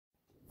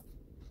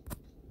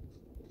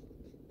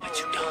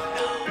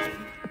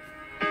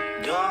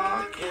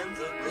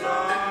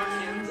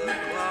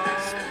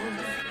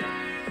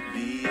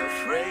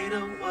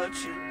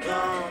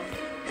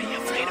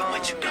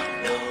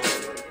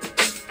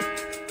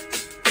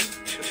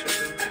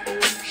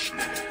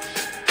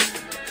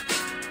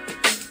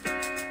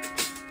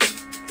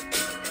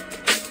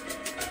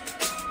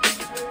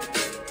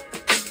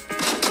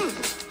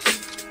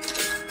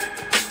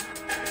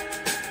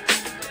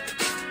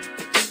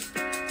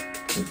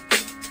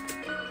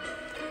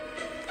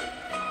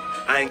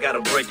I ain't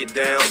gotta break it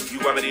down, you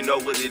already know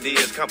what it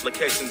is.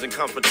 Complications and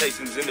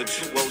confrontations in the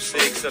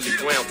 206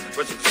 underground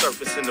versus the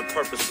surface and the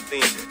purpose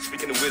within.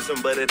 Speaking of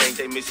wisdom, but it ain't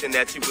they mission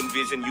that you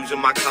envision.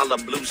 Using my collar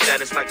blue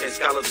status like they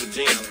scholars with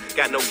gems.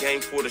 Got no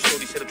game for the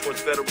shorty headed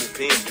towards federal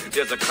pen.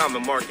 There's a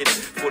common market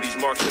for these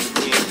marks in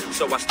the pen.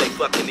 So I stay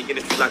fucking the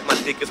industry like my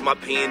dick is my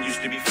pen.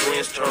 Used to be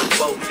friends, turn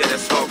foes, yeah,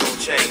 that's all gon'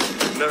 change.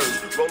 Nerves,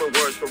 rolling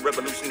words for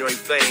revolutionary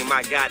fame.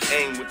 I got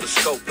aim with the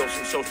scope, throw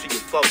some shows to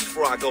your folks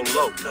before I go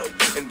low.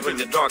 And bring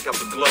the dark out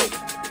the glow.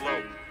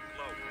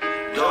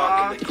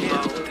 Dark in the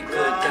glow. The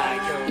good die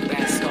young,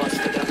 bad scars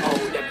for the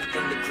old.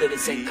 Everything that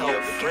glitters ain't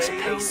gold. Get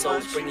your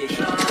pesos, bring your heat,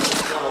 cause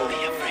it's cold.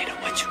 Be afraid of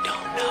what you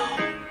don't know.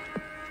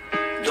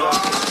 Dark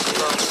in the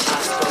glow.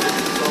 I started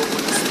to glow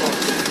when I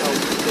sparked the glow.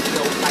 But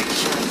no light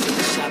shines in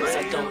the shadows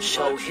I don't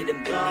show.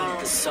 Hidden beneath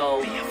the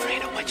soul. Be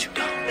afraid of what you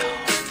don't know.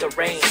 The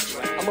range.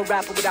 I'm a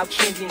rapper without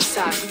candy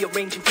inside.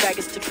 Rearranging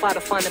faggots to try to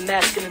find a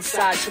masculine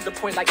inside. To the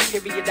point like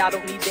period, I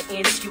don't need to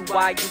answer you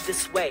why you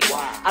this way.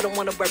 I don't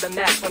wanna wear a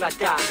mask when I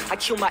die. I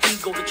kill my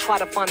ego to try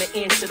to find an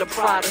answer to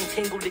pride.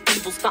 Untangle the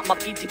evil, stop my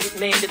feet to get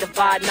land to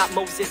divide. Not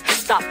Moses,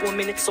 stop for a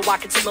minute so I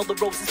can smell the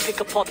roses. Pick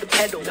apart the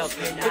petals.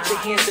 Put your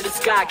hands to the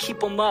sky, keep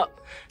them up.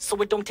 So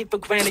it don't take for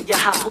granted your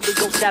high. Pull the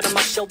ghost out of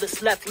my shell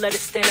that's left. Let it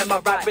stand in my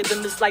right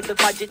rhythm. This life, if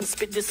I didn't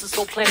spit this, this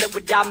whole planet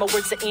would die. My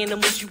words are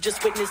animals, you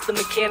just witnessed the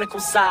mechanical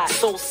side.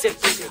 Soul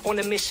sifted, on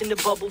a mission to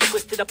bubble.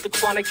 Twisted up the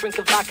chronic, drink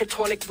a vodka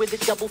tonic with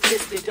it double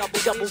fisted.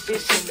 Double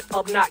vision,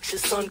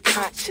 obnoxious,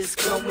 unconscious.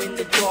 Glow in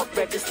the dark,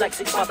 red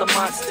dyslexic by the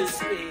monsters.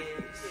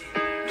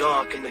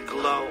 Dark in the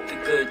glow. The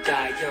good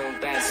die young,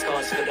 bad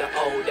scars for the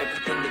old.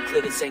 Everything that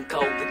glitters ain't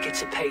gold. But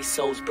get your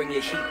pesos, bring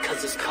your heat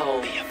cause it's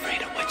cold. Be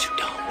afraid of what you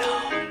don't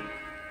know.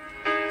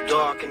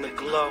 Dark in the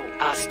glow.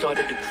 I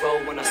started to grow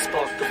when I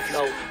sparked the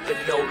flow. But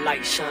no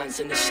light shines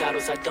in the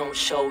shadows I don't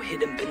show.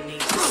 Hidden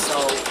beneath the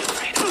soul. Be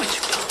afraid of what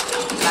you don't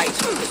know.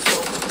 Lights from the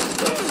soul.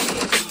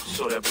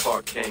 So that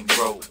part can't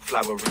grow.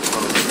 Flowery rose.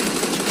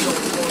 You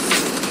don't want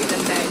to. Can't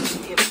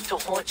imagine him to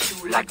haunt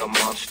you like a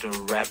monster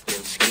wrapped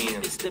in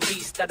skin. It's the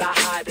beast that I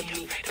hide in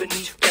me.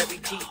 Beneath very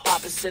deep.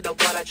 Opposite of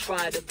what I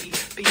try to be.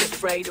 Be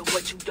afraid of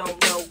what you don't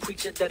know.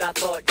 Creature that I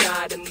thought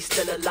died and me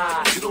still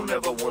alive. You don't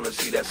ever want to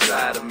see that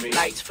side of me.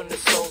 Lights from the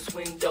soul's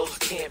windows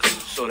can't reach.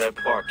 So that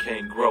part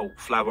can't grow.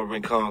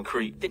 Flowering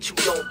concrete. That you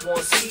don't want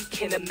to see.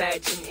 Can't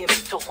imagine him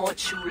to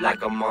haunt you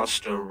like a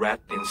monster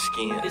wrapped in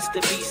skin. It's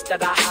the beast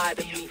that I hide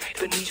in me.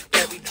 Beneath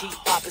very deep.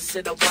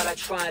 Opposite of what I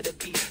try to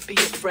be. Be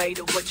afraid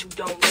of what you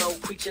don't know.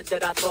 Creature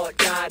that I thought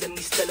died and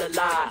me still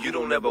alive. You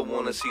don't ever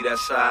want to see that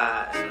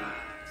side.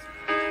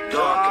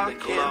 Dark in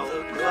the glow.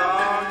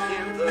 Dark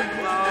in the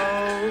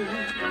glow.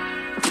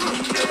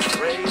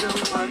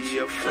 Be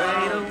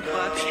afraid of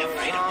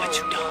what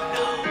you don't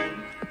know.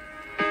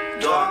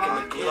 Dark in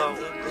the glow.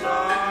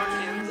 Dark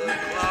in the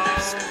glow.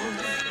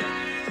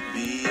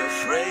 Be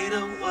afraid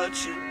of what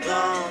you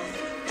don't